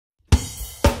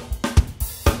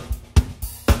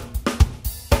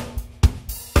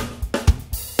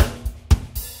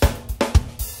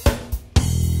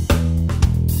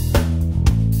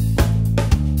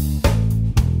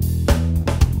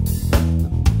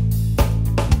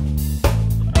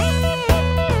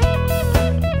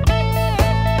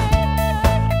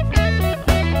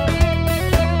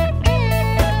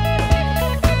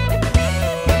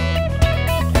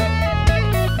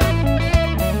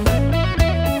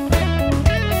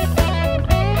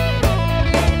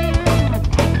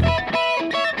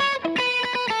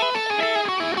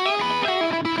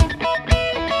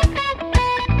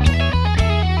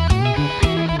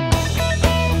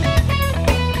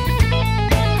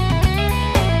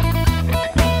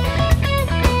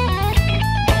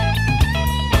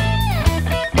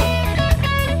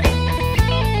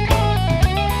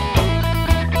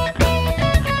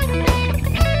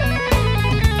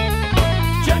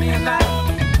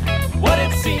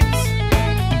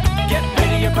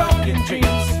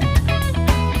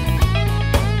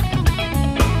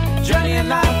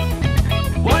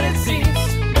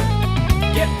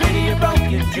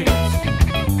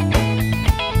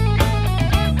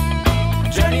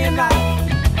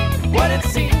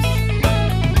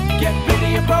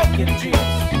broken dreams.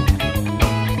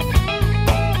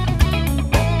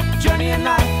 Journey in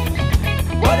life,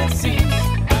 what it seems.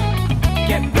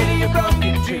 Get rid of your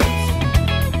broken dreams.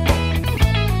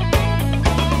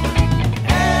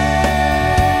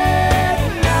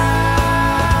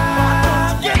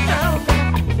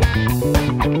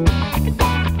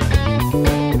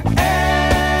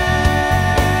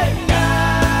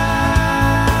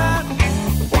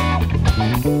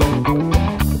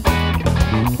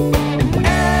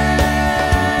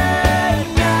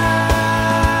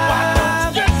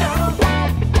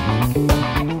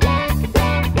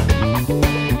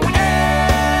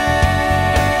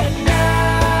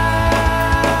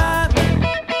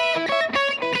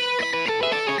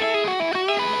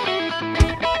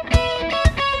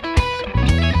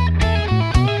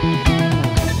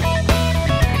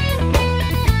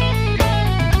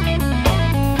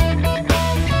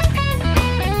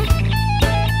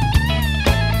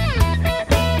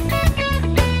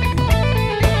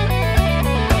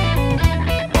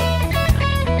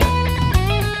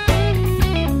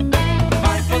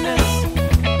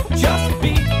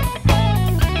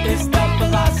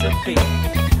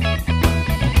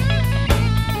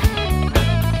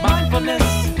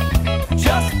 Mindfulness,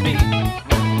 just be,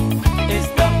 is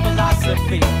the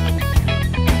philosophy.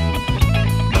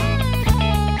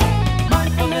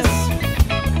 Mindfulness,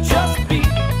 just be,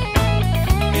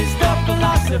 is the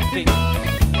philosophy.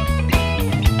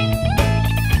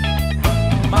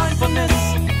 Mindfulness,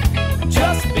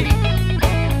 just be,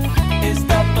 is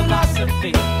the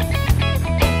philosophy.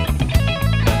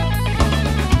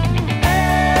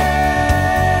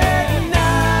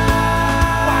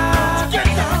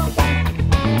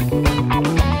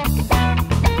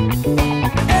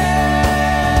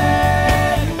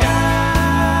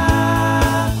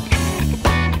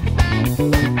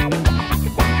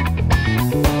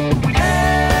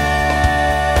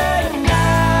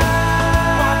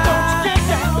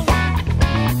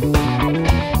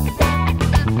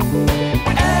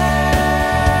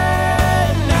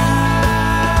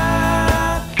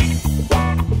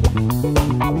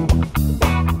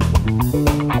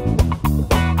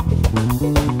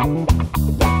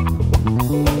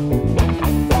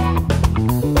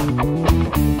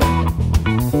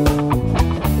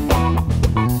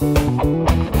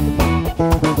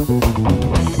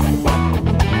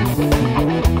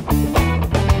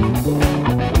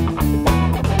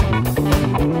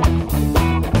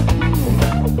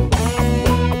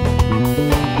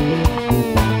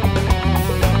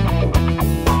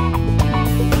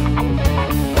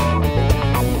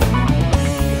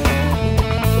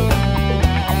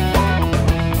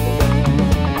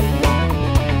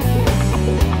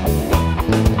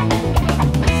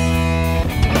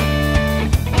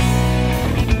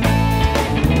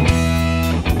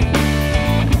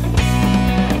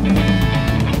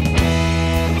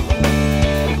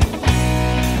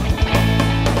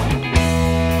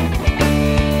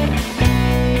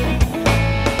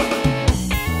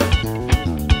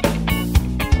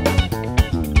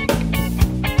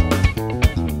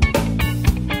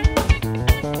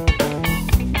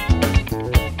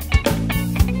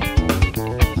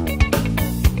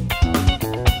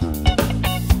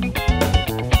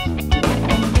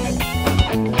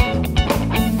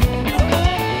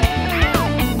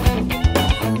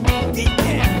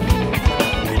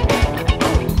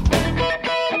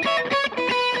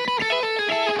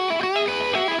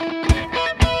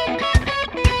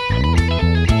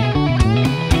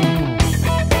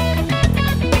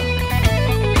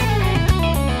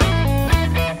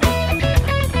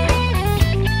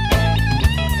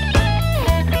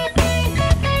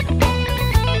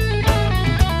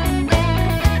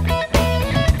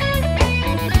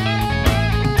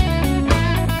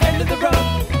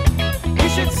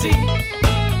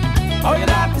 All your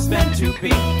life is meant to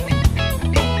be.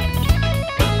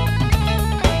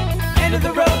 End of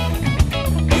the road,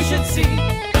 you should see.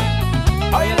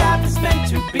 All your life is meant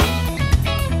to be.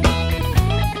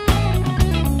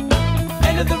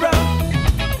 End of the road,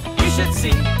 you should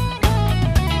see.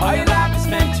 All your life is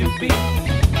meant to be.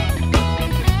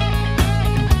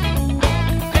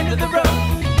 End of the road,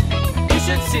 you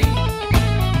should see.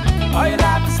 All your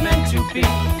life is meant to be.